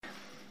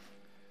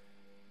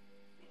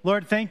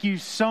Lord, thank you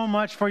so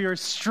much for your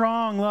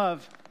strong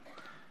love.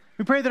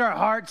 We pray that our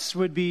hearts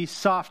would be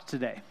soft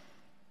today.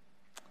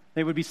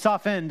 They would be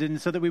softened, and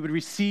so that we would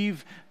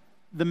receive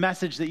the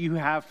message that you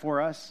have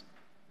for us.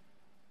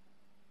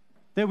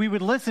 That we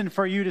would listen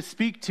for you to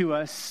speak to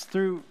us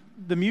through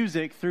the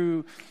music,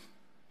 through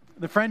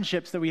the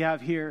friendships that we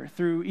have here,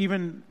 through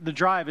even the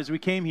drive as we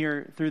came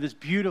here through this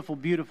beautiful,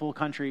 beautiful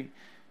country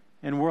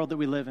and world that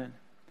we live in.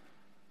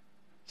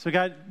 So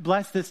God,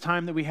 bless this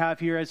time that we have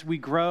here as we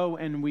grow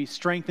and we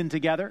strengthen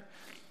together.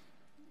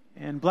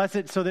 And bless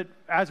it so that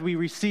as we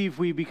receive,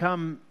 we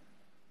become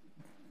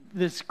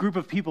this group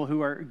of people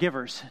who are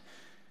givers.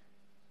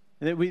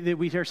 That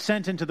we are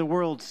sent into the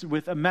world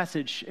with a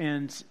message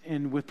and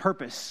with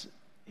purpose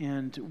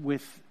and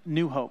with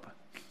new hope.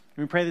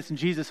 And we pray this in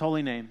Jesus'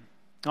 holy name.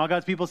 All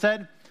God's people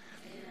said?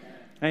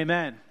 Amen.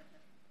 Amen.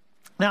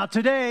 Now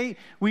today,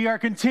 we are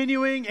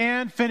continuing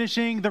and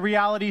finishing the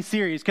reality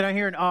series. Can I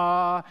hear an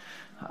ah?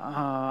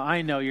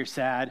 I know you're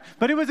sad,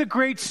 but it was a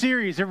great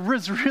series. It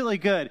was really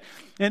good.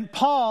 And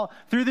Paul,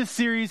 through this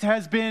series,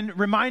 has been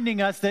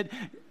reminding us that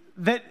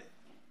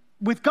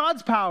with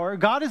God's power,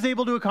 God is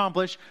able to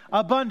accomplish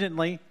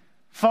abundantly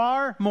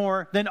far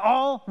more than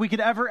all we could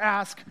ever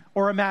ask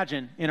or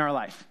imagine in our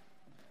life.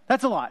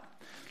 That's a lot.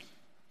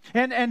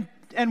 And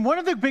one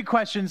of the big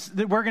questions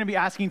that we're going to be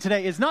asking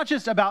today is not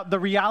just about the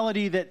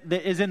reality that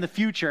is in the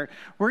future.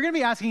 We're going to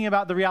be asking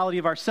about the reality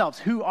of ourselves.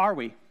 Who are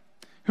we?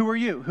 Who are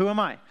you? Who am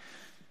I?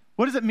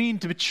 What does it mean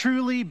to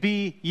truly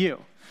be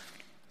you?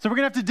 So we're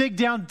going to have to dig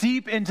down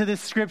deep into this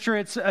scripture.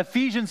 It's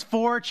Ephesians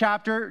 4,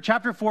 chapter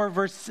 4,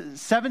 verse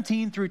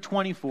 17 through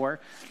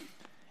 24.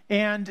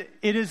 And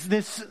it is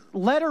this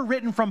letter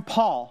written from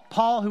Paul,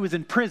 who is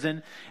in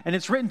prison, and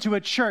it's written to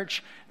a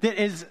church that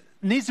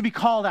needs to be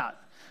called out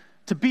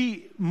to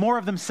be more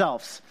of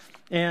themselves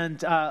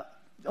and a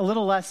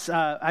little less,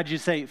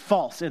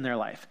 false in their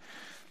life.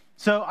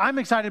 So I'm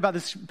excited about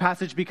this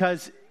passage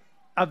because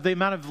of the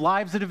amount of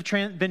lives that have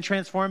been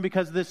transformed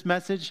because of this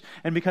message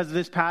and because of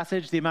this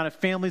passage, the amount of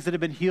families that have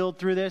been healed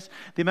through this,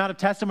 the amount of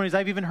testimonies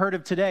I've even heard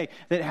of today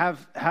that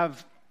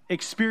have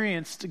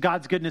experienced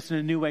God's goodness in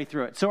a new way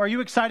through it. So are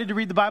you excited to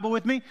read the Bible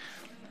with me?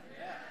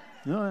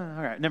 Yeah. Oh,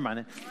 all right, never mind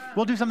then.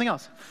 We'll do something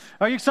else.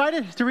 Are you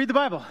excited to read the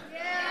Bible?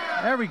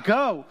 Yeah. There we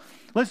go.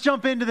 Let's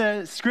jump into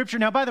the scripture.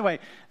 Now, by the way,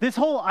 this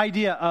whole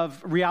idea of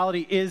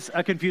reality is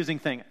a confusing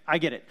thing. I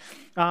get it.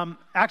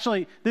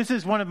 Actually, this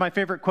is one of my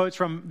favorite quotes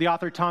from the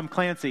author Tom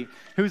Clancy,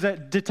 who's a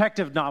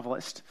detective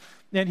novelist.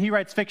 And he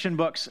writes fiction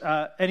books.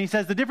 And he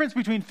says, the difference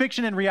between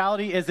fiction and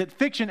reality is that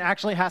fiction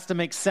actually has to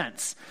make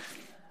sense.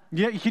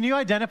 Yeah, can you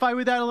identify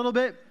with that a little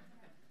bit?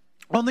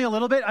 Only a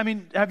little bit? I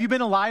mean, have you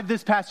been alive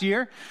this past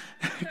year?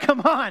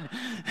 Come on.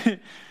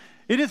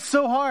 It is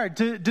so hard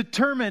to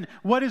determine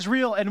what is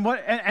real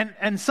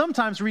and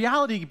sometimes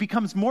reality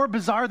becomes more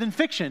bizarre than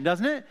fiction,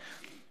 doesn't it?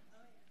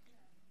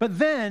 But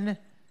then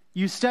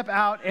you step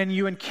out and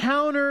you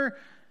encounter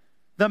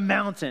the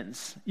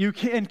mountains. You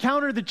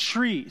encounter the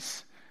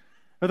trees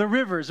or the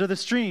rivers or the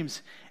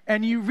streams,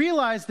 and you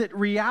realize that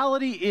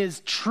reality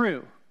is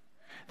true,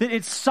 that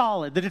it's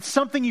solid, that it's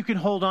something you can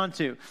hold on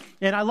to.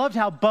 And I loved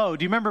how Bo,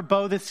 do you remember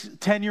Bo, this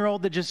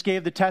 10-year-old that just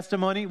gave the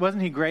testimony?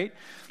 Wasn't he great?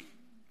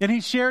 And he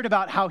shared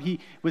about how he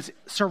was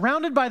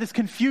surrounded by this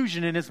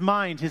confusion in his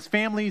mind. His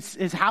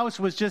house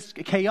was just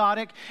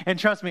chaotic. And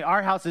trust me,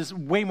 our house is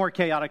way more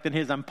chaotic than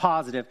his, I'm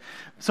positive.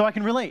 So I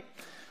can relate.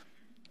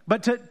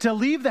 But to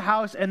leave the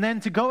house and then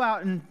to go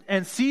out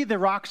and see the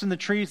rocks and the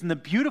trees and the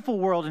beautiful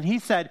world. And he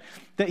said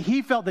that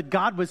he felt that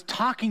God was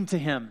talking to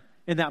him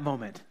in that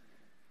moment.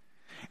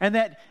 And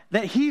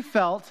that he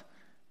felt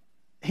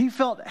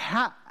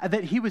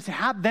that he was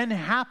then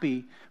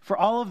happy for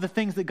all of the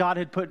things that God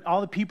had put, all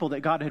the people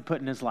that God had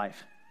put in his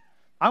life.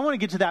 I want to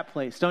get to that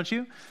place, don't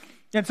you?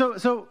 And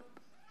so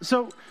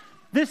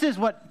this is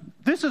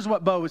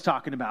what Bo was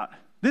talking about.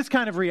 This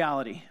kind of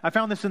reality. I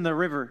found this in the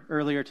river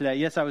earlier today.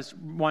 Yes, I was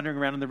wandering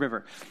around in the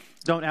river.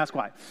 Don't ask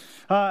why.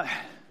 But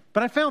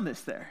I found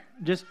this there,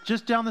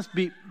 just down this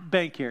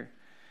bank here.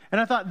 And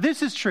I thought,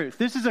 this is truth.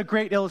 This is a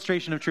great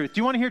illustration of truth.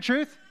 Do you want to hear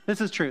truth? This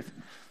is truth.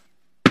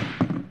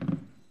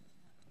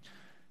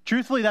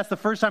 Truthfully, that's the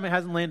first time it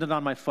hasn't landed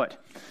on my foot.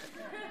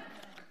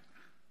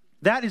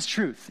 That is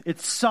truth.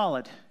 It's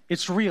solid.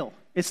 It's real.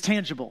 It's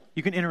tangible.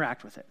 You can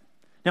interact with it.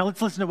 Now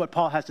let's listen to what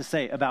Paul has to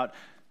say about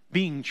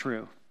being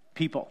true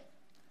people.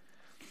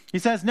 He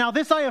says, now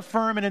this I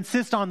affirm and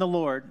insist on in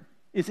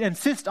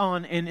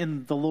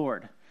the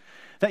Lord,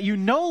 that you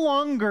no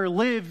longer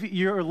live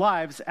your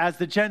lives as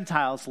the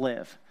Gentiles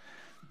live,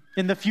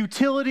 in the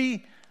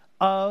futility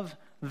of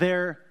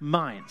their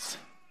minds.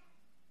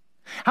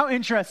 How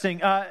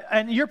interesting.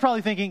 And you're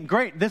probably thinking,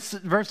 great, this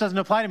verse doesn't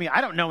apply to me.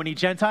 I don't know any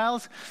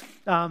Gentiles.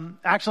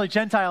 Actually,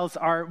 Gentiles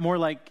are more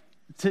like,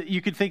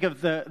 you could think of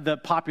the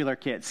popular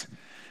kids.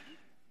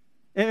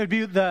 It would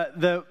be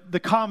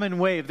the common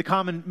wave, the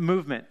common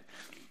movement.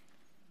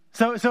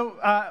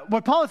 So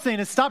what Paul is saying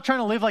is stop trying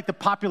to live like the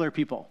popular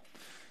people.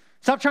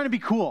 Stop trying to be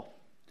cool.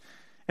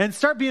 And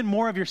start being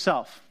more of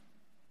yourself.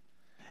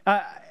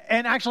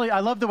 And actually,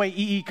 I love the way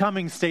E.E.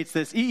 Cummings states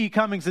this. E.E.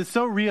 Cummings is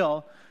so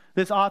real,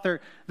 this author,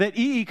 that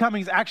E.E.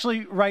 Cummings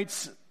actually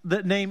writes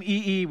the name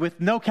E.E. with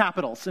no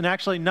capitals. And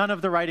actually, none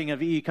of the writing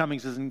of E.E.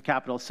 Cummings is in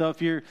capitals. So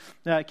if you're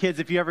kids,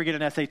 if you ever get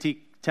an SAT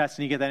test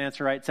and you get that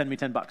answer right, send me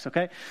 $10,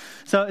 okay?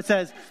 So it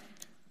says,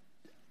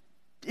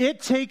 it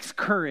takes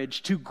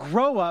courage to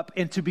grow up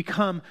and to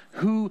become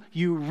who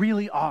you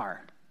really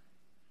are.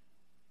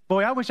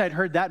 Boy, I wish I'd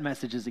heard that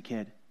message as a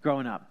kid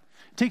growing up.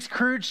 It takes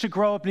courage to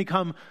grow up and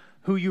become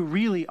who you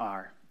really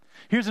are.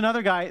 Here's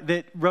another guy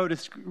that wrote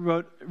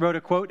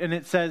a quote, and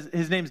it says,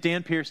 his name's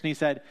Dan Pierce, and he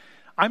said,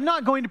 I'm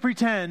not going to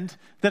pretend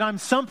that I'm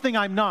something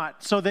I'm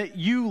not so that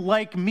you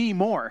like me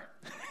more.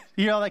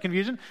 You hear all that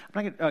confusion?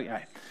 I'm not gonna, oh,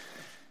 yeah.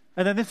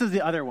 And then this is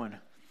the other one.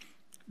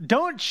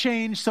 Don't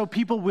change so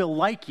people will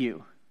like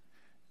you.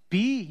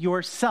 Be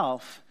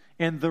yourself,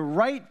 and the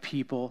right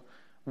people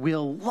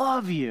will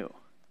love you.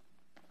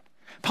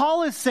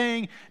 Paul is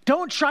saying,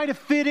 don't try to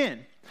fit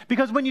in.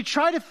 Because when you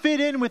try to fit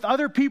in with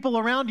other people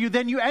around you,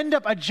 then you end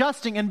up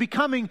adjusting and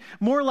becoming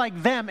more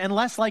like them and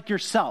less like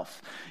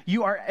yourself.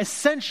 You are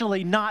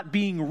essentially not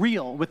being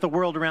real with the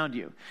world around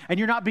you. And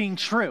you're not being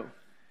true.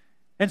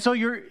 And so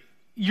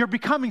you're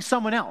becoming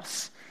someone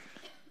else.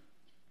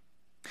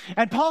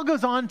 And Paul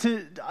goes on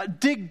to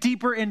dig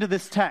deeper into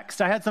this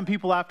text. I had some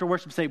people after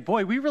worship say,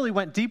 boy, we really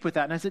went deep with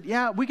that. And I said,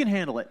 yeah, we can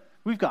handle it.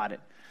 We've got it.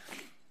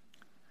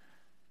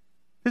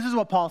 This is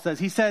what Paul says.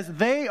 He says,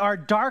 they are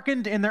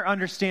darkened in their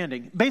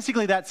understanding.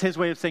 Basically, that's his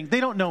way of saying they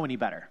don't know any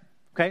better,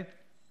 okay?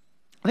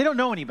 They don't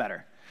know any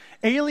better.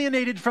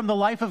 Alienated from the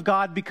life of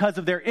God because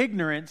of their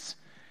ignorance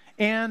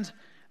and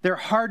their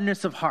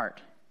hardness of heart.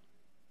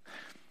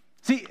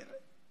 See,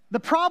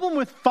 the problem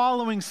with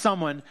following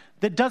someone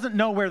that doesn't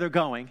know where they're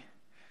going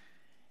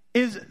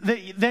is that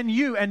then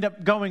you end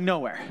up going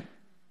nowhere.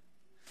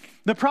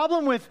 The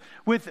problem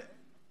with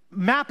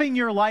mapping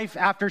your life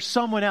after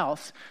someone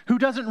else who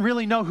doesn't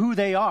really know who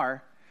they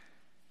are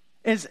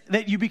is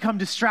that you become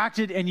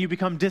distracted and you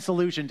become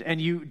disillusioned and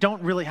you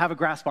don't really have a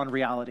grasp on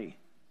reality.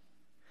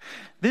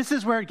 This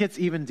is where it gets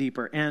even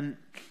deeper. And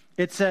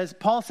it says,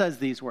 Paul says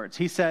these words.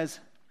 He says,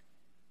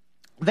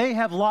 they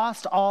have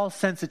lost all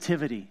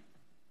sensitivity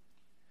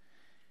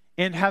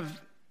and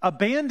have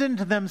abandoned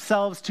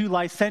themselves to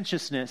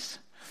licentiousness,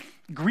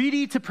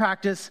 greedy to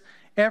practice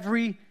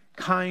every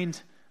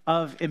kind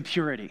of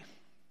impurity.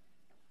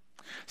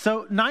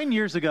 So 9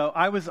 years ago,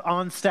 I was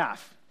on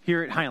staff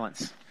here at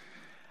Highlands.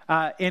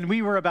 And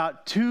we were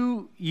about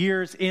 2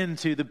 years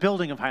into the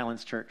building of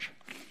Highlands Church.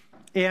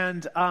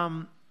 And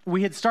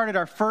we had started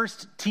our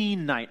first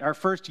teen night, our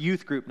first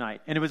youth group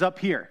night. And it was up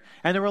here.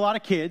 And there were a lot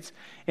of kids.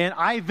 And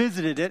I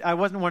visited it. I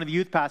wasn't one of the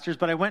youth pastors,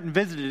 but I went and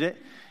visited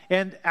it.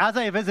 And as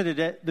I visited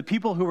it, the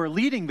people who were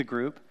leading the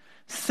group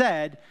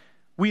said,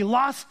 we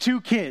lost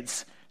 2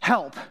 kids.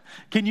 Help.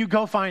 Can you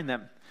go find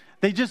them?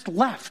 They just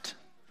left.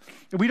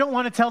 We don't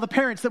want to tell the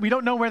parents that we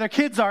don't know where their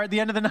kids are at the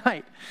end of the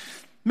night.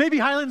 Maybe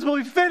Highlands will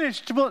be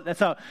finished.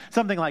 So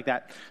something like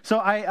that. So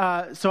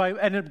I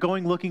ended up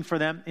going looking for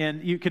them.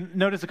 And you can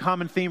notice a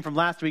common theme from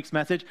last week's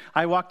message.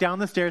 I walk down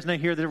the stairs and I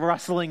hear the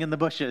rustling in the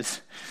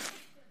bushes.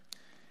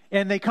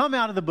 And they come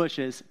out of the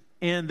bushes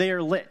and they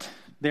are lit.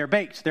 They're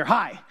baked. They're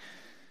high.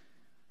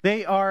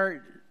 They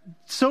are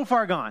so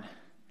far gone.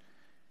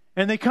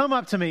 And they come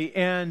up to me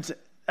and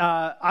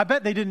I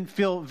bet they didn't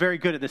feel very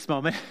good at this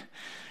moment.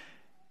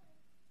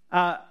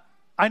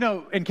 I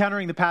know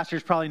encountering the pastor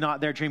is probably not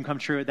their dream come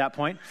true at that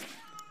point.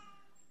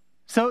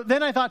 So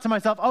then I thought to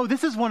myself, oh,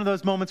 this is one of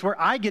those moments where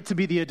I get to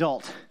be the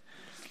adult.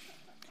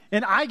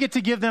 And I get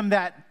to give them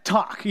that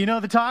talk. You know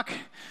the talk?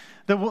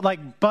 The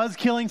like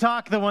buzz-killing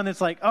talk? The one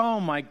that's like, oh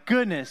my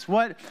goodness,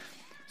 what?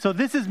 So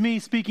this is me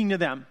speaking to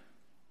them.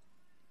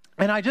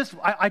 And I just,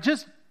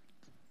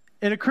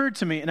 it occurred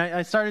to me, and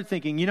I started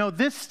thinking, you know,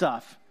 this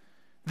stuff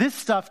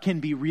can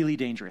be really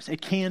dangerous.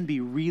 It can be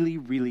really,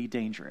 really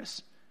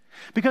dangerous.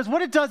 Because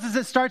what it does is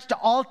it starts to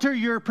alter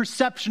your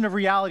perception of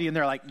reality. And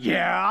they're like,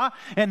 yeah.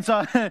 And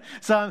so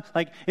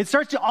like it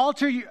starts to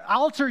alter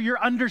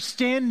your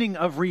understanding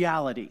of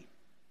reality.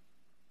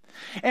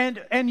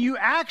 And you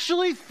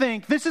actually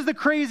think, this is the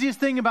craziest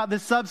thing about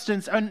this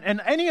substance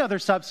and any other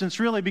substance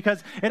really,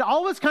 because it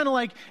always kind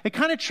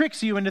of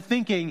tricks you into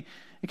thinking,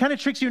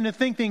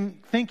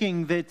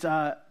 thinking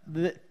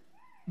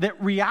that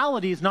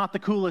reality is not the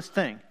coolest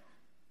thing. Isn't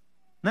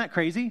that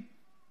crazy?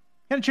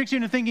 Kind of tricks you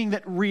into thinking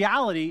that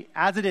reality,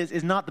 as it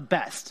is not the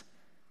best.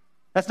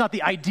 That's not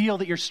the ideal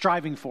that you're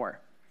striving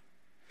for.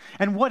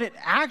 And what it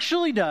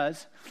actually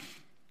does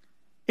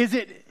is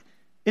it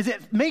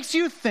makes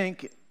you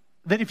think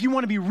that if you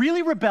want to be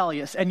really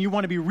rebellious and you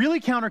want to be really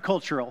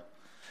countercultural,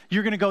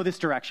 you're going to go this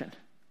direction.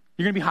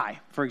 You're going to be high,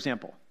 for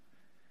example.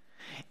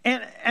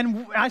 And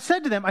I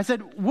said to them,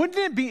 wouldn't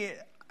it be,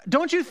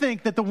 don't you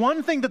think that the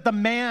one thing that the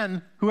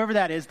man, whoever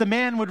that is, the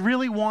man would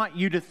really want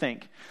you to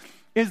think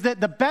is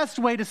that the best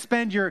way to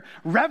spend your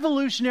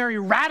revolutionary,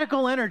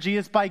 radical energy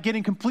is by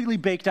getting completely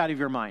baked out of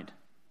your mind.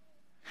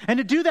 And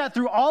to do that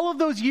through all of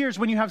those years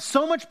when you have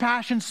so much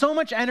passion, so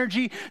much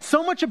energy,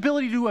 so much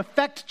ability to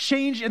affect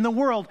change in the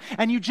world,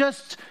 and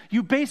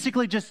you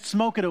basically just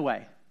smoke it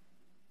away.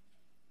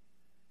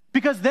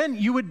 Because then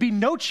you would be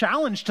no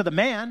challenge to the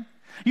man.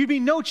 You'd be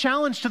no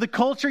challenge to the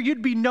culture.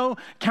 You'd be no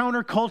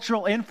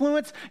countercultural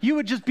influence. You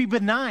would just be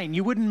benign.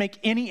 You wouldn't make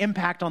any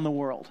impact on the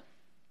world.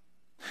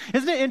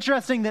 Isn't it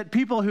interesting that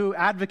people who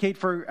advocate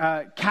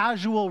for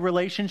casual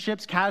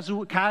relationships,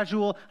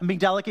 I'm being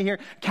delicate here,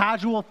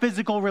 casual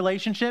physical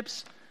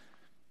relationships,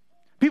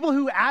 people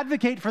who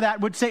advocate for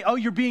that would say, oh,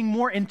 you're being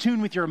more in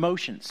tune with your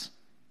emotions.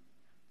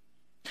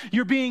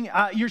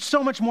 You're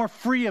so much more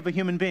free of a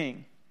human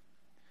being.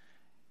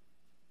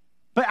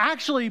 But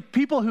actually,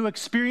 people who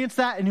experience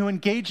that and who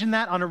engage in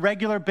that on a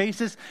regular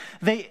basis,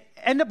 they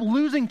end up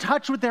losing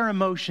touch with their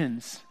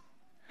emotions.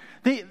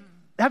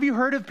 Have you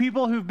heard of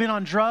people who've been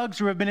on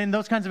drugs or have been in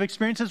those kinds of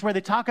experiences where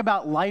they talk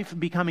about life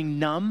becoming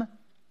numb?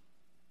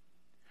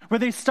 Where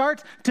they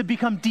start to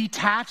become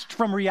detached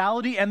from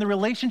reality and the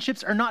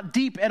relationships are not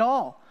deep at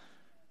all.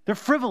 They're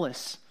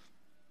frivolous.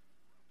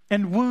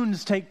 And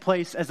wounds take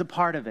place as a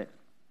part of it.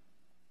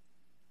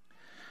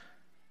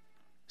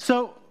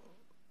 So,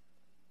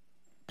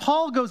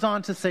 Paul goes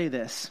on to say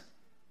this.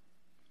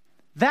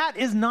 That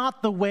is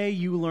not the way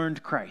you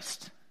learned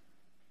Christ.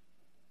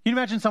 Can you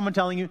imagine someone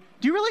telling you,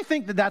 do you really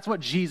think that that's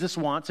what Jesus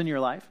wants in your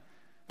life?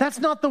 That's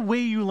not the way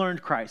you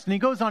learned Christ. And he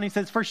goes on, he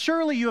says, for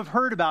surely you have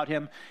heard about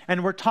him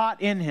and were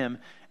taught in him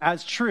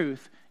as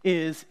truth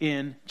is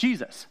in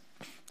Jesus.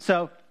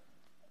 So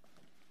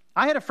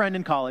I had a friend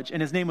in college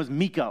and his name was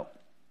Mikko.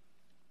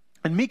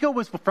 And Mikko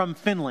was from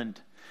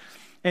Finland.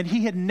 And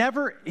he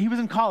was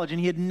in college and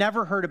he had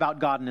never heard about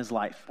God in his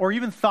life or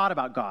even thought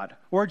about God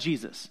or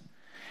Jesus.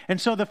 And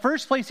so the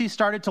first place he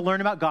started to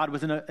learn about God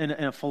was in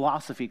a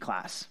philosophy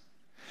class.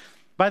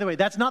 By the way,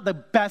 that's not the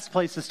best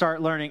place to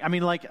start learning. I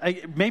mean,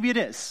 maybe it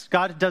is.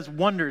 God does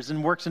wonders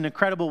and works in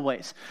incredible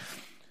ways.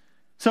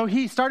 So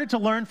he started to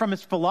learn from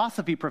his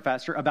philosophy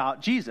professor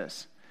about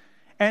Jesus.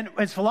 And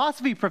his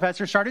philosophy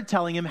professor started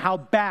telling him how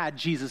bad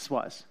Jesus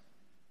was.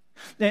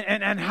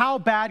 And how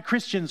bad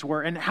Christians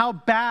were, and how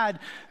bad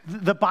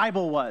the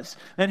Bible was,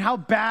 and how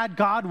bad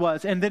God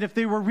was, and that if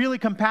they were really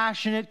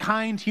compassionate,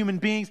 kind human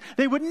beings,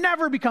 they would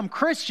never become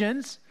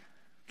Christians.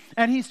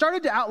 And he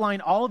started to outline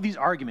all of these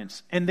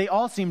arguments, and they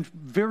all seemed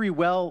very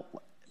well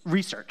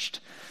researched.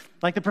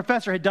 Like the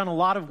professor had done a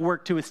lot of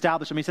work to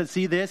establish them. He said,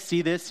 see this,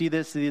 see this, see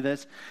this, see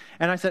this.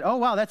 And I said, oh,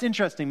 wow, that's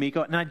interesting,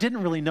 Mikko. And I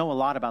didn't really know a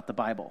lot about the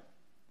Bible.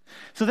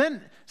 So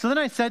then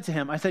I said to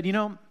him, I said,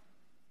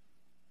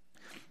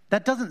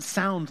 that doesn't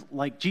sound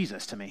like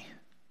Jesus to me.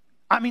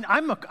 I mean,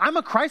 I'm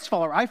a Christ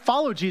follower. I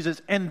follow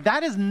Jesus, and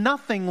that is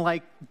nothing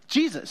like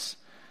Jesus.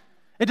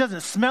 It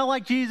doesn't smell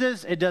like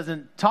Jesus. It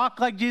doesn't talk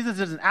like Jesus. It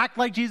doesn't act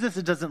like Jesus.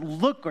 It doesn't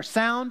look or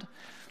sound.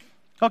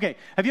 Okay,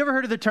 have you ever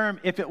heard of the term,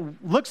 if it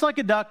looks like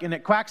a duck and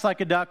it quacks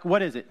like a duck,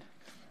 what is it?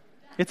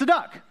 It's a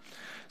duck.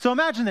 So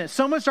imagine this.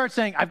 Someone starts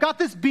saying, I've got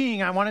this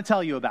being I want to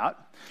tell you about,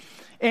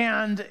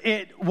 and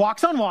it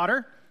walks on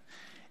water.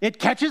 It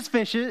catches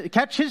fish,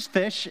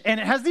 and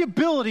it has the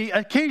ability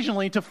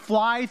occasionally to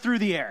fly through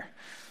the air.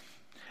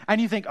 And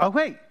you think, oh,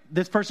 wait,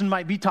 this person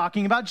might be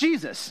talking about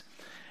Jesus.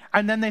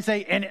 And then they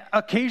say, and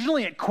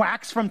occasionally it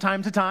quacks from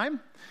time to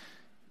time,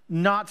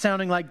 not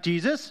sounding like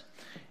Jesus.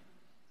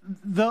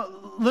 The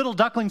little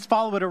ducklings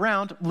follow it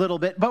around a little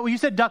bit. But when you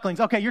said ducklings,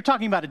 okay, you're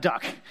talking about a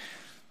duck.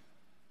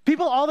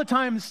 People all the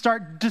time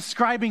start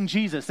describing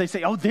Jesus. They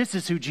say, oh, this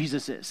is who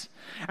Jesus is.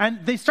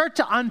 And they start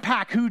to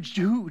unpack who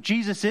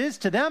Jesus is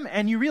to them,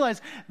 and you realize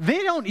they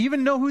don't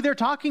even know who they're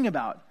talking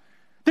about.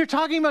 They're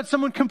talking about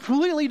someone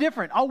completely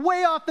different,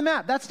 way off the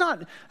map. That's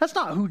not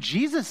who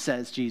Jesus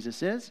says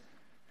Jesus is.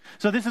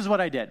 So this is what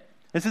I did.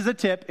 This is a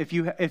tip if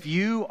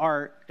you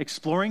are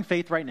exploring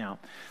faith right now.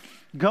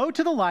 Go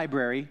to the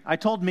library. I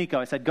told Mikko,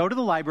 I said, go to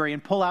the library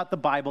and pull out the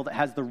Bible that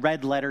has the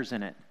red letters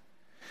in it.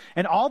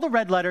 And all the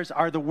red letters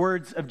are the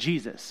words of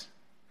Jesus.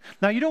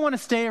 Now, you don't want to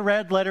stay a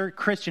red letter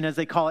Christian, as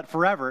they call it,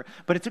 forever,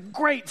 but it's a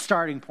great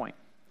starting point.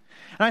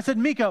 And I said,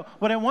 Mikko,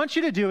 what I want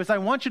you to do is I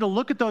want you to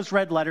look at those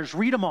red letters,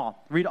 read them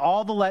all. Read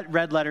all the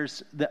red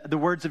letters, the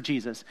words of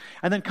Jesus.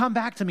 And then come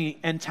back to me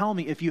and tell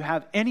me if you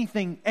have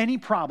any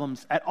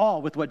problems at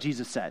all with what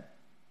Jesus said.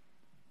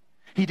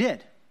 He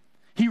did.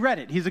 He read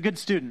it. He's a good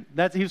student.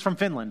 He was from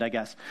Finland, I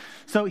guess.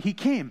 So he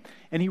came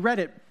and he read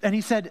it and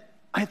he said,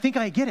 I think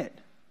I get it.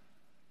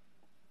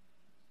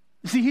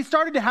 See, he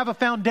started to have a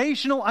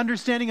foundational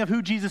understanding of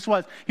who Jesus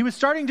was. He was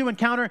starting to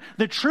encounter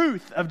the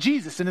truth of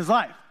Jesus in his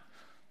life.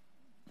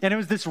 And it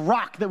was this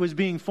rock that was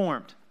being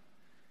formed.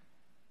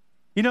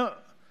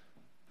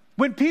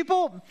 When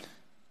people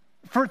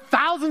for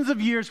thousands of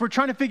years were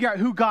trying to figure out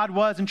who God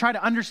was and try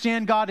to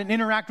understand God and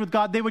interact with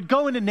God, they would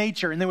go into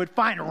nature and they would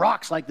find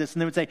rocks like this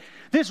and they would say,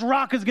 this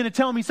rock is going to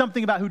tell me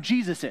something about who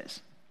Jesus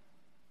is.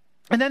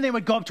 And then they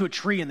would go up to a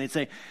tree and they'd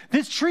say,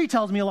 this tree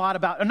tells me a lot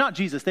about, not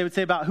Jesus, they would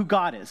say about who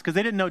God is, because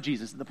they didn't know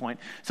Jesus at the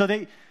point. So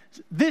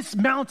this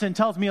mountain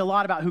tells me a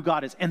lot about who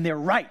God is. And they're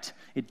right.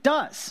 It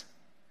does.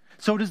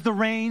 So does the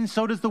rain.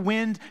 So does the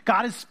wind.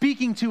 God is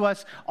speaking to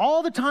us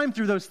all the time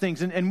through those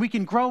things, and we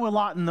can grow a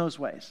lot in those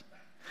ways.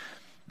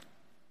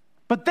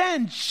 But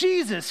then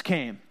Jesus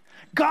came,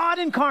 God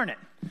incarnate.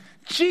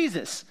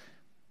 Jesus,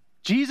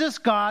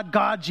 God,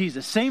 God,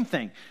 Jesus, same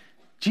thing.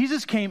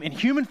 Jesus came in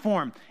human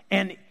form,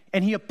 and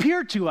he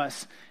appeared to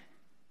us,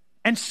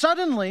 and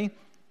suddenly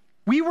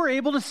we were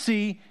able to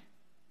see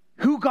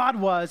who God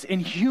was in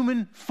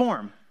human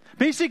form.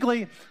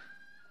 Basically,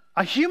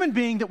 a human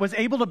being that was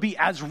able to be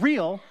as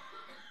real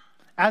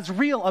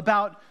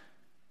about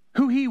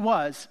who he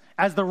was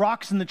as the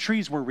rocks and the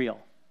trees were real.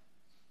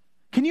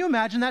 Can you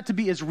imagine that, to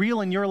be as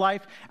real in your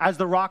life as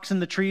the rocks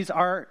and the trees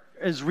are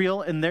as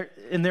real in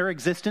their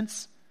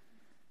existence?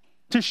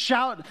 To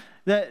shout,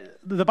 that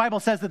the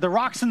Bible says that the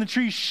rocks and the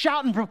trees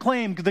shout and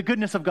proclaim the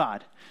goodness of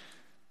God.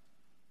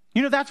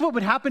 You know, that's what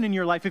would happen in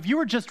your life. If you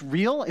were just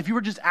real, if you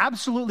were just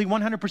absolutely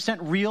 100%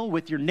 real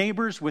with your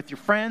neighbors, with your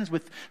friends,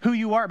 with who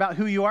you are, about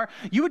who you are,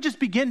 you would just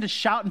begin to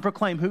shout and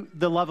proclaim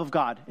the love of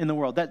God in the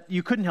world. That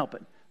you couldn't help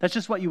it. That's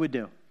just what you would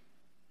do.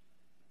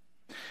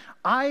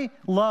 I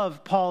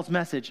love Paul's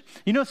message.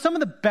 You know, some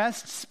of the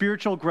best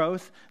spiritual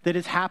growth that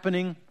is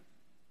happening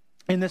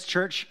in this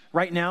church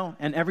right now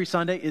and every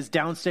Sunday is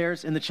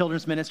downstairs in the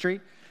children's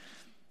ministry.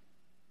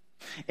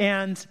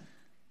 And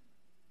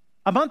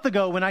a month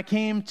ago, when I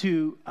came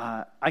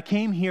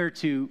here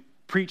to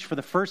preach for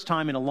the first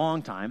time in a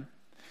long time,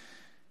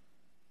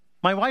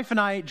 my wife and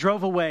I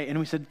drove away, and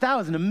we said, that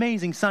was an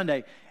amazing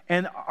Sunday.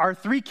 And our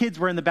 3 kids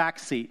were in the back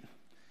seat.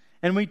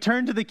 And we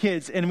turned to the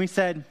kids, and we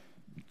said,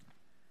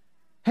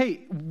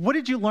 hey, what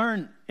did you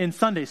learn in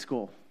Sunday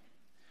school?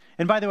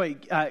 And by the way,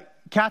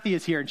 Kathy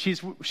is here, and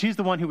she's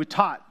the one who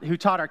taught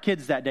our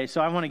kids that day.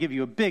 So I want to give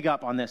you a big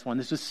up on this one.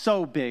 This was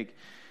so big.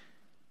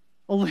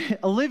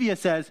 Olivia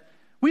says,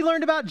 we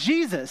learned about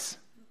Jesus.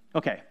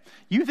 Okay,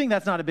 you think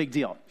that's not a big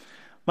deal.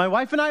 My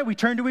wife and I, we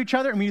turned to each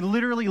other and we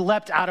literally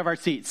leapt out of our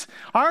seats.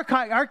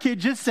 Our kid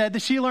just said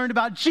that she learned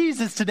about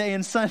Jesus today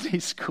in Sunday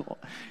school.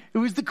 It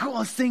was the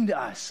coolest thing to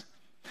us.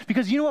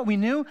 Because you know what we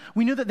knew?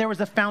 We knew that there was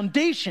a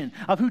foundation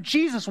of who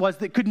Jesus was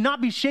that could not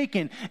be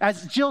shaken.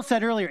 As Jill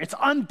said earlier, it's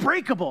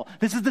unbreakable.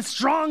 This is the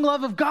strong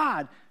love of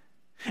God.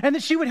 And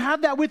that she would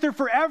have that with her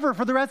forever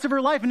for the rest of her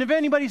life. And if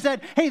anybody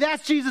said, hey,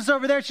 that's Jesus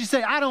over there, she'd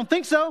say, I don't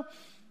think so.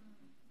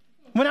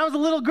 When I was a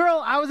little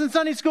girl, I was in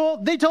Sunday school.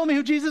 They told me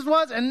who Jesus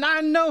was, and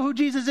I know who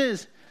Jesus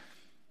is.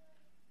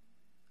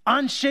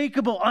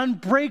 Unshakable,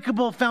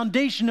 unbreakable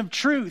foundation of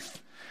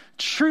truth.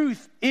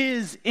 Truth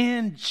is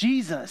in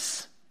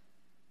Jesus.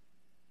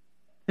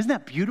 Isn't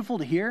that beautiful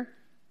to hear?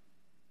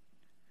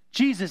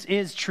 Jesus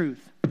is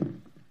truth.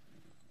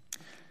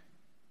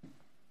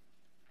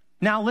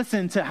 Now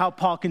listen to how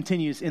Paul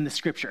continues in the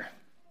scripture.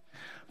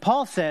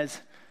 Paul says,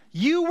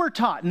 you were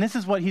taught, and this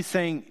is what he's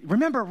saying,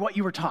 remember what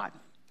you were taught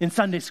in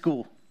Sunday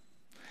school.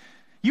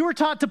 You were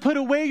taught to put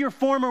away your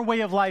former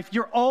way of life,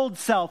 your old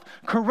self,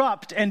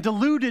 corrupt and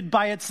deluded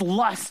by its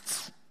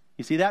lusts.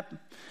 You see that?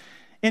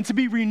 And to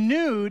be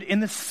renewed in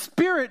the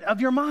spirit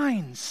of your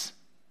minds.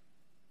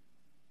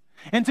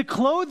 And to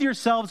clothe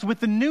yourselves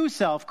with the new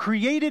self,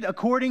 created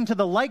according to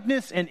the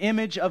likeness and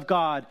image of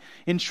God,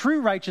 in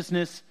true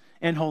righteousness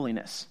and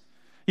holiness.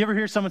 You ever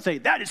hear someone say,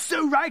 that is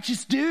so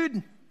righteous,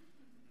 dude?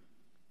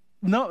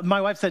 No, my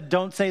wife said,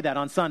 don't say that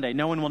on Sunday.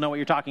 No one will know what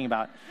you're talking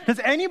about. Does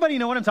anybody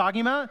know what I'm talking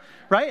about?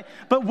 Right?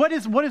 But what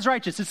is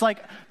righteous? It's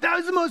like, that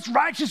was the most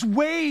righteous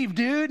wave,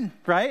 dude.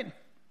 Right?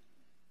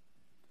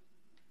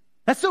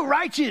 That's so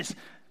righteous.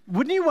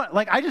 Wouldn't you want,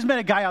 I just met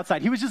a guy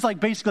outside. He was just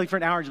basically for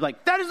an hour,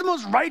 just that is the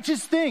most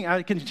righteous thing.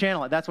 I can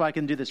channel it. That's why I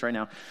can do this right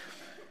now.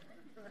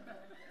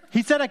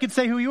 He said I could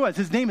say who he was.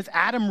 His name is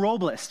Adam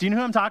Robles. Do you know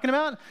who I'm talking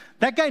about?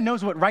 That guy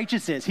knows what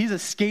righteous is. He's a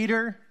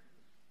skater.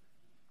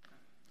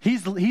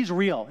 He's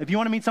real. If you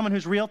want to meet someone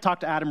who's real, talk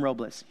to Adam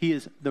Robles. He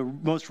is the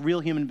most real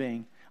human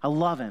being. I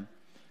love him.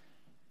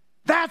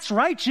 That's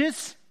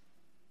righteous.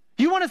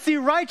 You want to see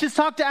righteous,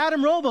 talk to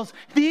Adam Robles.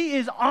 He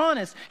is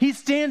honest. He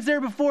stands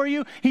there before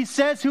you. He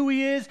says who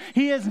he is.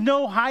 He has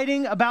no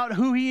hiding about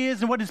who he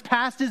is and what his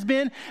past has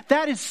been.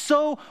 That is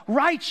so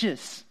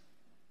righteous.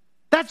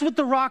 That's what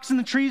the rocks and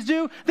the trees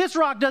do. This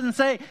rock doesn't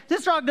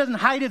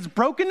hide its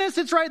brokenness.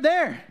 It's right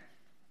there.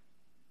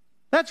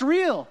 That's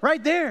real,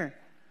 right there.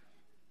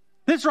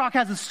 This rock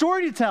has a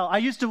story to tell. I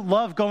used to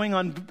love going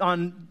on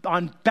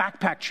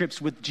backpack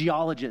trips with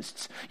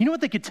geologists. You know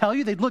what they could tell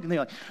you? They'd look and they're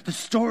like, the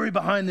story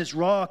behind this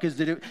rock is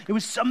that it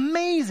was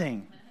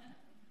amazing.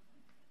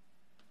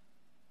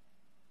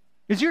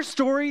 Is your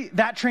story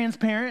that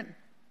transparent?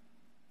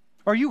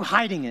 Or are you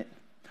hiding it?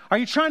 Are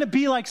you trying to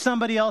be like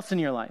somebody else in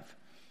your life?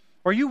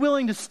 Or are you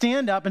willing to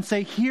stand up and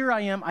say, here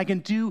I am, I can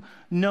do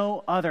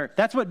no other?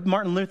 That's what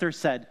Martin Luther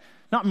said.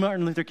 Not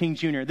Martin Luther King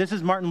Jr. This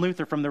is Martin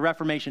Luther from the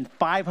Reformation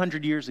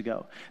 500 years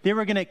ago. They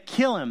were going to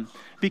kill him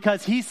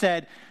because he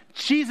said,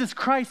 Jesus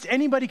Christ,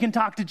 anybody can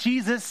talk to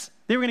Jesus.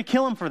 They were going to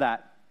kill him for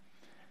that.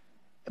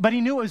 But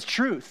he knew it was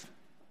truth.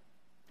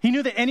 He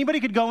knew that anybody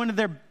could go into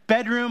their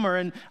bedroom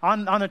or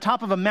on the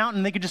top of a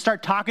mountain. They could just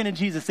start talking to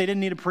Jesus. They didn't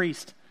need a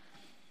priest.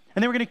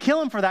 And they were going to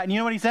kill him for that. And you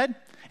know what he said?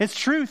 It's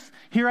truth.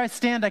 Here I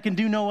stand. I can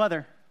do no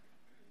other.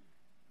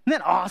 Isn't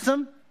that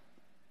awesome?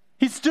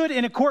 He stood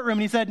in a courtroom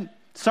and he said,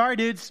 sorry,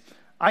 dudes,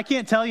 I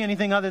can't tell you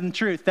anything other than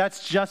truth.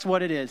 That's just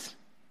what it is.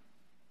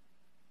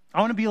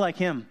 I want to be like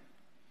him.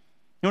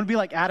 I want to be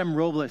like Adam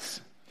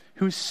Robles,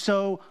 who's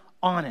so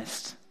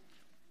honest.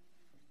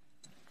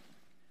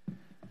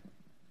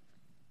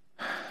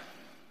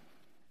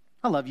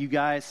 I love you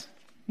guys.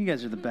 You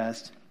guys are the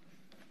best.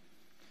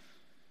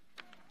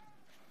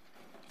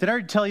 Did I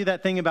already tell you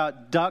that thing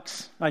about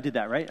ducks? I did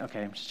that, right?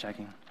 Okay, I'm just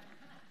checking.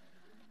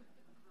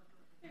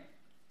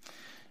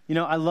 You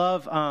know, I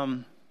love,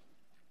 one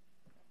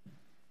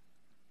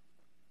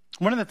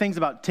of the things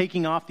about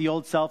taking off the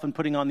old self and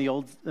putting on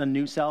the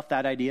new self,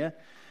 that idea,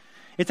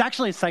 it's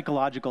actually a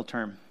psychological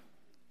term.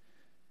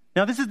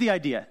 Now, this is the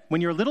idea.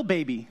 When you're a little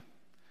baby,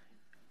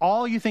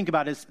 all you think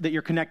about is that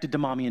you're connected to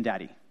mommy and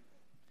daddy.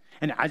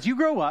 And as you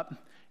grow up,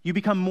 you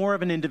become more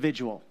of an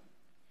individual.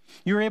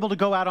 You're able to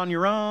go out on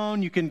your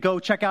own. You can go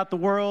check out the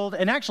world.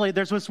 And actually,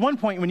 there's this one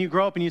point when you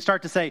grow up and you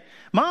start to say,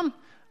 Mom,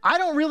 I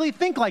don't really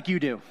think like you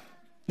do.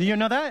 Do you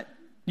know that?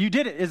 You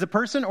did it as a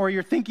person, or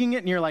you're thinking it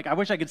and you're like, I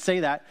wish I could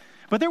say that.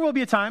 But there will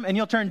be a time and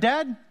you'll turn,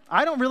 Dad,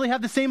 I don't really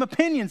have the same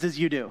opinions as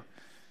you do.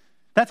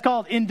 That's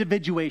called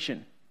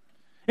individuation.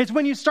 It's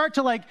when you start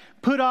to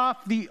put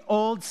off the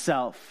old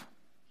self.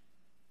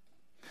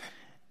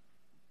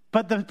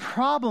 But the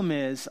problem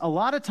is, a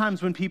lot of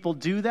times when people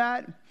do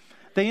that,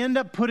 they end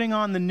up putting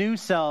on the new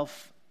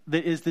self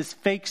that is this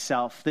fake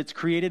self that's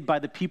created by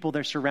the people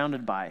they're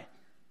surrounded by.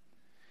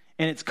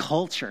 And it's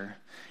culture.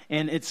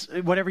 And it's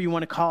whatever you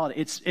want to call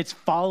it. It's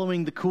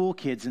following the cool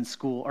kids in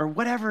school or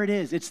whatever it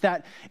is. It's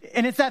that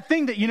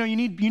thing that, you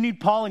need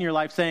Paul in your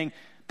life saying,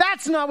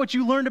 that's not what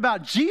you learned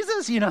about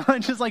Jesus,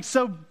 and just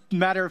so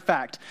matter of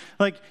fact.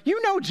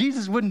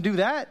 Jesus wouldn't do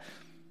that.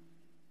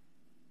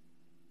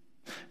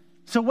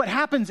 So what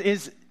happens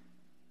is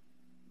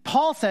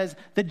Paul says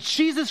that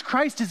Jesus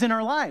Christ is in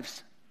our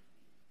lives.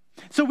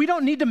 So we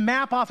don't need to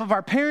map off of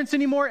our parents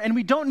anymore, and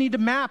we don't need to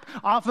map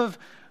off of,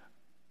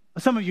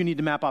 some of you need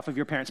to map off of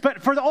your parents,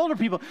 but for the older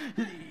people,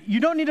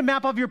 you don't need to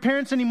map off your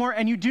parents anymore,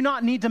 and you do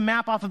not need to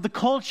map off of the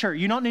culture.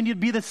 You don't need to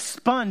be the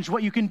sponge.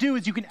 What you can do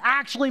is you can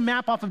actually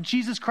map off of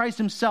Jesus Christ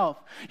himself.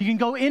 You can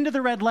go into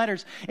the red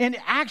letters, and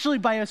actually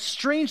by a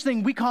strange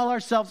thing, we call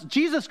ourselves,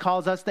 Jesus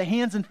calls us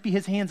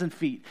his hands and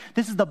feet.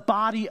 This is the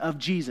body of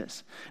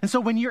Jesus. And so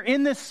when you're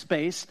in this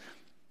space,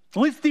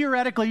 at least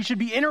theoretically, you should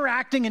be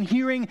interacting and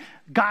hearing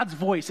God's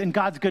voice and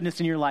God's goodness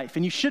in your life,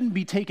 and you shouldn't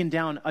be taken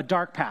down a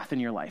dark path in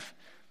your life.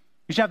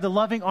 You should have the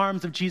loving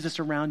arms of Jesus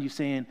around you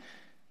saying,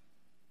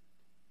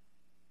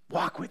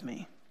 walk with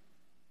me.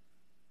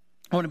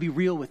 I want to be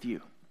real with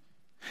you.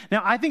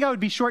 Now, I think I would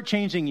be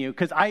shortchanging you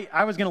because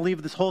I was going to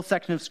leave this whole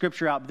section of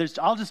scripture out, but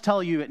I'll just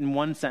tell you it in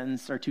one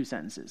sentence or two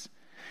sentences.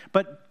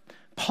 But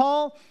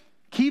Paul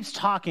keeps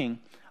talking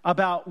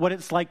about what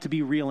it's like to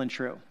be real and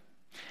true.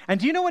 And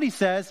do you know what he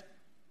says?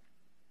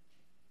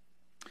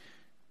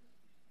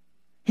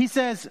 He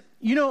says,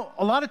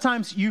 a lot of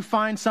times you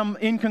find some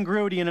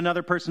incongruity in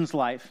another person's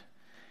life.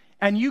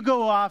 And you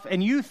go off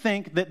and you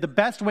think that the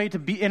best way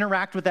to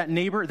interact with that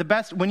neighbor,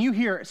 when you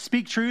hear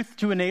speak truth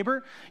to a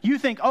neighbor, you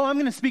think, I'm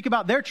going to speak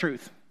about their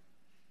truth.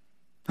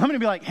 I'm going to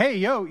be like, hey,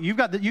 you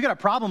got a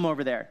problem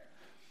over there.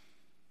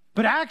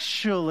 But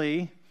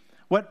actually,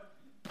 what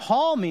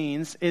Paul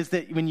means is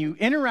that when you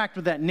interact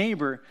with that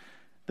neighbor,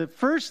 the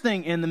first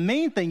thing and the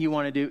main thing you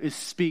want to do is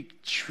speak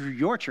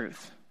your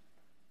truth.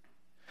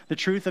 The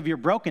truth of your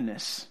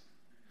brokenness.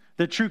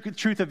 The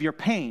truth of your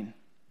pain.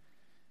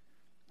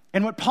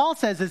 And what Paul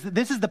says is that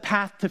this is the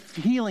path to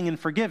healing and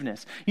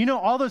forgiveness.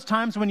 All those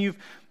times when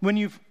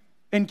you've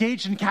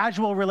engaged in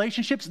casual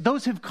relationships,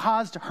 those have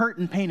caused hurt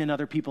and pain in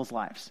other people's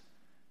lives.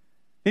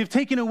 They've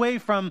taken away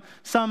from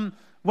some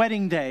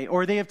wedding day,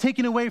 or they have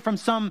taken away from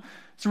some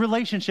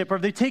relationship, or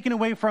they've taken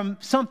away from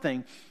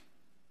something.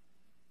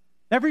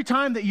 Every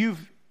time that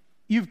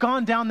you've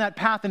gone down that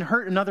path and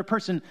hurt another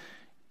person,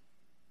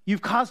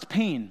 you've caused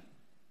pain.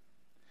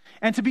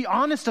 And to be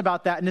honest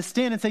about that and to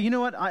stand and say, you know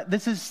what,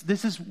 this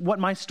is what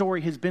my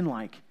story has been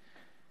like.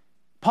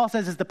 Paul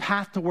says is the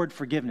path toward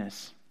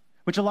forgiveness,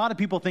 which a lot of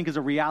people think is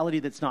a reality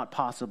that's not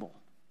possible.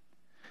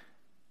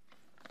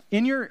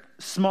 In your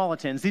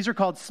smollitons, these are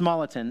called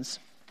smollitons,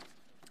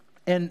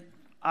 and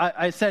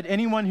I said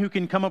anyone who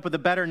can come up with a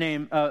better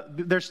name,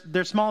 they're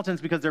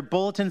smollitons because they're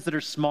bulletins that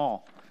are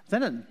small. Is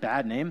that a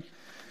bad name?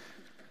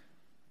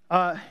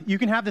 You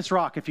can have this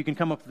rock if you can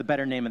come up with a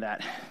better name of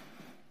that.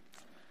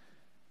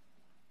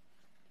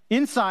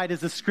 Inside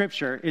is the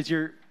scripture, is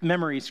your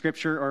memory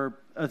scripture, or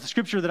the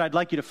scripture that I'd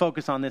like you to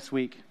focus on this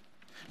week.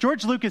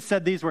 George Lucas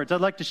said these words.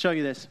 I'd like to show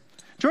you this.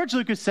 George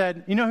Lucas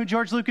said, you know who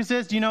George Lucas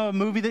is? Do you know a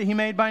movie that he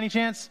made by any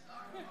chance?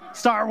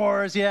 Star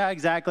Wars, yeah,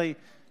 exactly.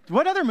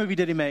 What other movie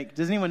did he make?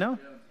 Does anyone know?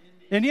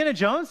 Indiana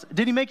Jones?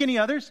 Did he make any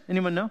others?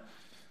 Anyone know?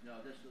 No,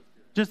 just those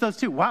two. Just those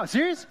two. Wow,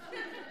 serious?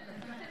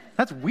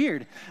 That's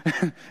weird.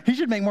 He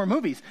should make more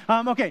movies.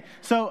 Okay,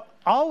 so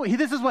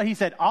this is what he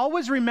said.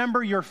 Always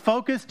remember your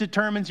focus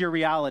determines your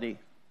reality.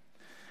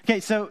 Okay,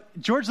 so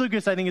George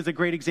Lucas, I think, is a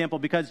great example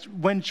because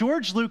when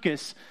George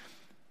Lucas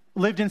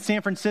lived in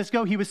San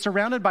Francisco, he was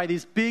surrounded by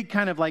these big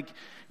kind of like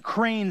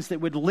cranes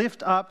that would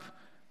lift up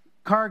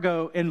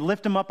cargo and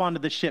lift them up onto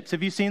the ships.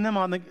 Have you seen them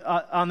on the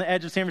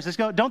edge of San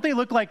Francisco? Don't they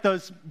look like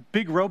those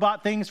big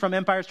robot things from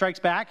Empire Strikes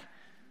Back?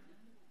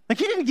 Like,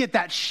 he didn't get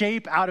that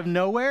shape out of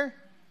nowhere.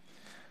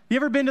 You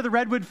ever been to the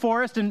Redwood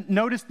Forest and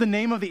noticed the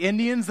name of the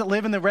Indians that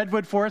live in the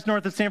Redwood Forest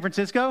north of San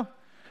Francisco?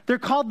 They're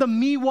called the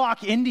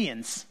Miwok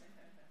Indians.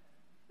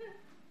 Isn't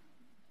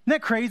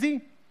that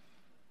crazy?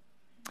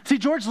 See,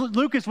 George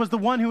Lucas was the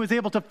one who was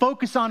able to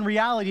focus on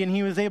reality, and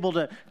he was able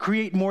to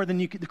create more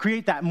than you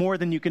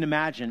can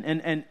imagine,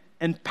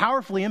 and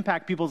powerfully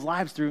impact people's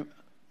lives through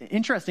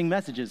interesting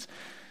messages.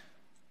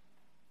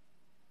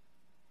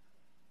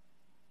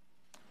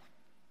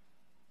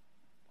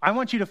 I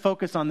want you to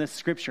focus on this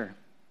scripture,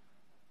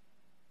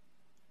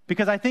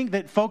 because I think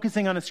that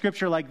focusing on a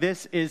scripture like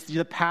this is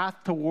the path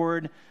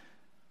toward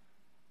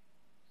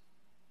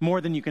more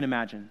than you can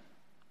imagine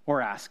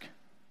or ask,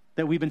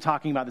 that we've been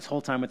talking about this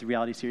whole time with the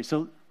reality series.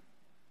 So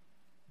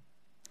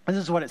this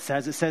is what it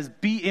says. It says,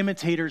 "Be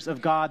imitators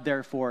of God,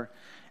 therefore,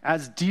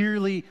 as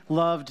dearly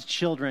loved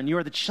children." You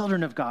are the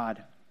children of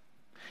God.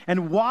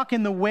 "And walk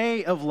in the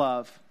way of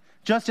love,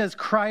 just as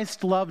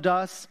Christ loved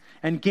us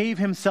and gave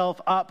himself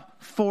up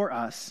for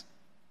us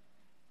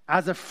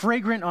as a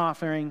fragrant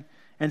offering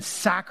and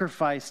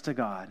sacrifice to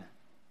God."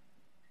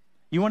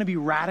 You want to be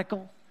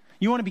radical?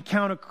 You want to be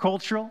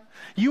countercultural?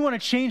 You want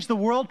to change the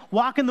world?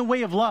 Walk in the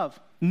way of love.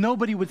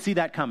 Nobody would see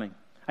that coming.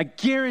 I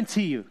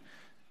guarantee you,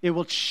 it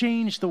will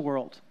change the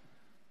world.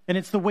 And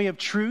it's the way of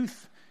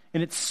truth,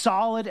 and it's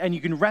solid, and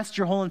you can rest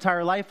your whole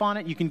entire life on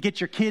it. You can get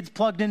your kids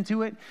plugged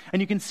into it,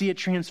 and you can see it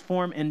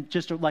transform and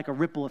just like a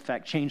ripple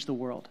effect, change the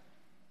world.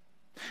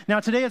 Now,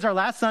 today is our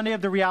last Sunday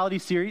of the reality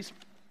series.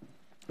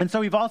 And so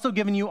we've also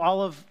given you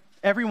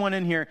everyone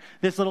in here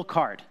this little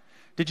card.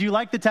 Did you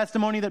like the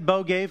testimony that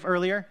Bo gave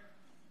earlier?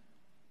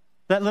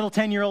 That little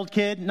 10-year-old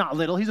kid, not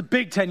little, he's a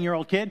big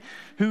 10-year-old kid,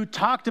 who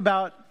talked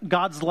about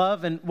God's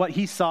love and what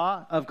he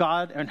saw of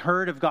God and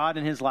heard of God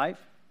in his life.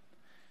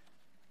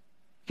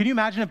 Can you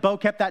imagine if Bo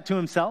kept that to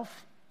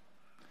himself?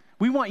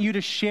 We want you to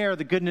share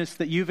the goodness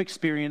that you've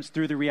experienced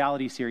through the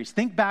reality series.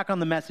 Think back on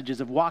the messages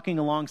of walking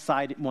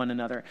alongside one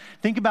another.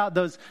 Think about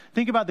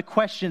the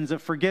questions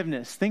of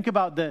forgiveness. Think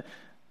about the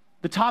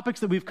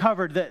topics that we've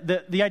covered,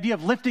 the idea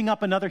of lifting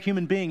up another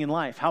human being in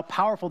life, how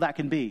powerful that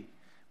can be.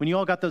 When you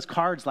all got those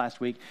cards last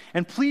week.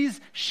 And please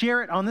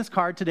share it on this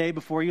card today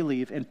before you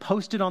leave and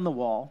post it on the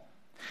wall.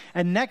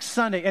 And next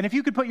Sunday, and if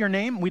you could put your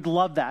name, we'd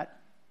love that.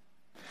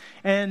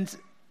 And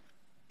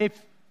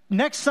if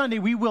next Sunday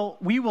we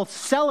will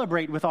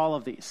celebrate with all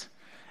of these.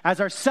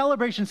 As our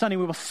celebration Sunday,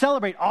 we will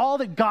celebrate all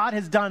that God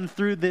has done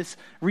through this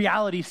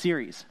reality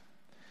series.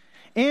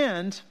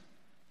 And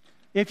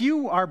if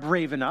you are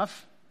brave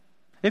enough,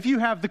 if you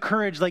have the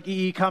courage, like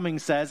E.E.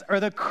 Cummings says,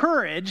 or the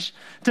courage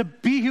to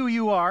be who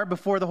you are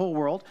before the whole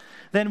world,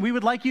 then we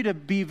would like you to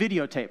be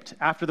videotaped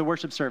after the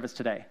worship service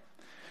today,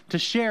 to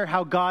share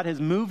how God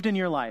has moved in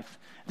your life,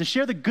 to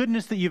share the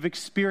goodness that you've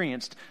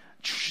experienced,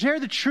 share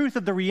the truth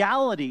of the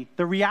reality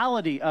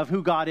of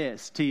who God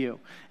is to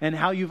you, and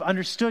how you've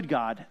understood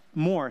God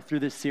more through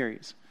this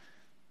series.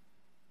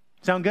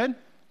 Sound good?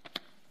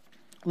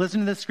 Listen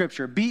to this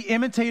scripture. "Be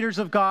imitators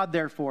of God,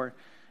 therefore,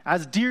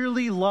 as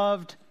dearly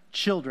loved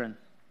children,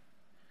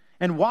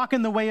 and walk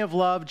in the way of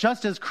love,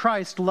 just as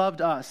Christ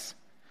loved us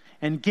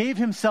and gave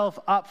himself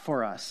up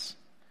for us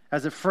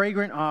as a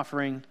fragrant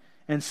offering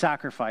and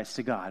sacrifice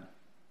to God."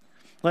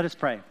 Let us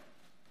pray.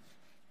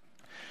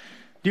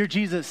 Dear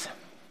Jesus,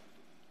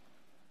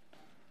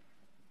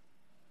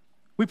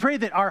 we pray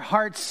that our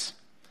hearts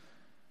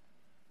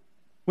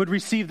would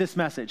receive this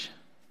message,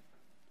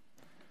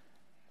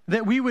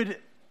 that we would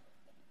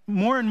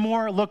more and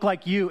more look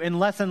like you and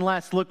less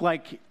look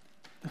like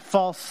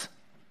false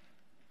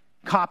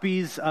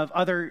copies of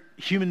other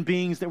human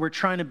beings that we're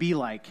trying to be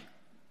like.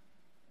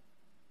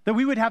 That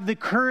we would have the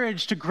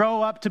courage to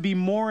grow up to be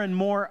more and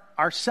more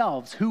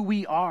ourselves, who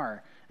we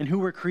are and who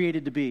we're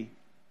created to be.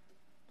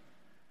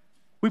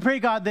 We pray,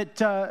 God,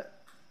 that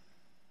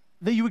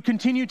you would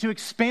continue to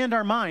expand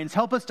our minds.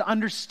 Help us to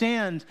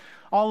understand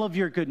all of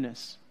your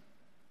goodness.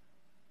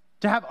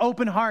 To have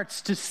open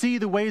hearts to see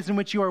the ways in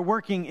which you are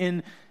working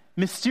in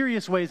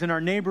mysterious ways in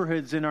our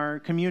neighborhoods, in our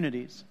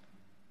communities.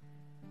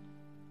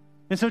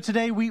 And so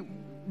today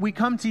we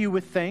come to you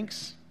with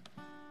thanks.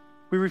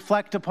 We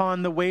reflect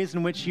upon the ways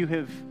in which you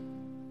have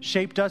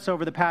shaped us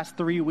over the past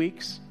 3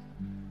 weeks.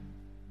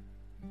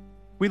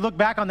 We look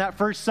back on that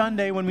first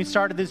Sunday when we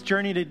started this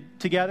journey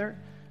together.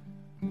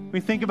 We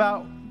think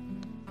about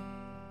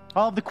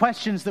all of the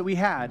questions that we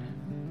had.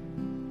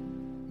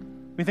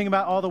 We think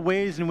about all the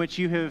ways in which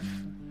you have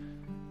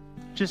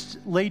just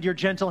laid your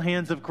gentle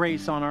hands of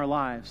grace on our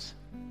lives.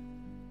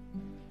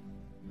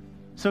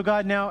 So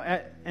God, now,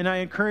 and I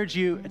encourage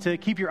you to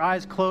keep your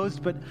eyes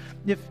closed, but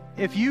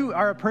if you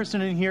are a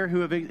person in here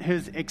who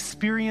has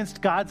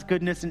experienced God's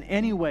goodness in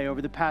any way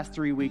over the past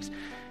 3 weeks,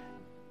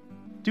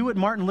 Do what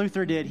Martin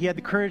Luther did. He had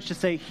the courage to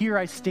say, "Here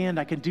I stand,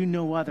 I can do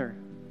no other."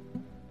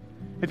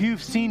 If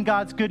you've seen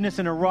God's goodness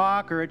in a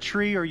rock or a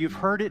tree, or you've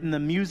heard it in the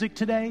music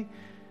today,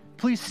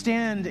 please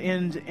stand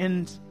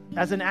and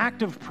as an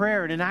act of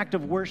prayer and an act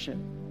of worship.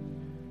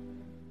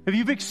 If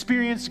you've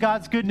experienced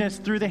God's goodness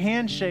through the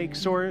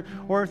handshakes or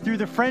through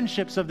the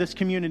friendships of this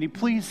community,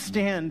 please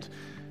stand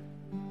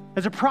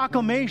as a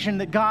proclamation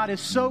that God is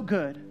so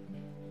good.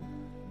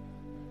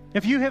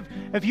 If you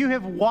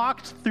have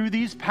walked through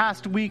these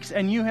past weeks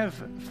and you have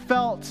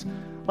felt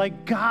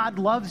like God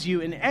loves you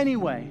in any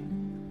way,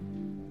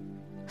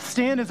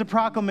 stand as a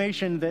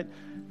proclamation that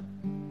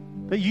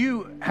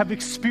you have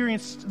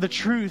experienced the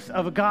truth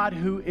of a God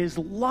who is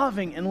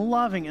loving and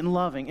loving and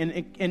loving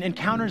and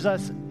encounters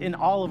us in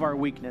all of our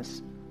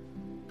weakness.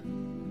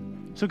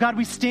 So God,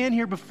 we stand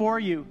here before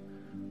you,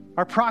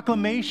 our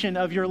proclamation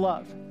of your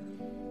love.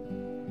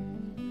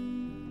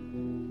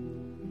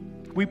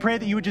 We pray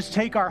that you would just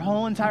take our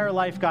whole entire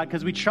life, God,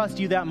 because we trust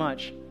you that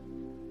much.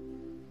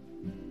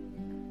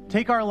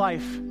 Take our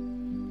life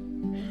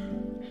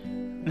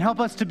and help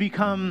us to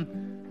become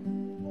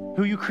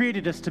who you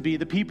created us to be,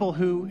 the people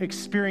who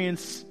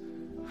experience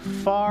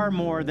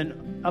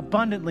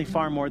abundantly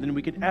far more than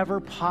we could ever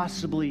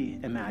possibly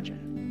imagine.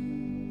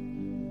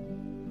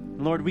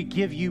 Lord, we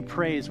give you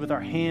praise with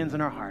our hands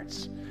and our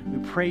hearts. We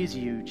praise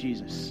you,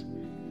 Jesus.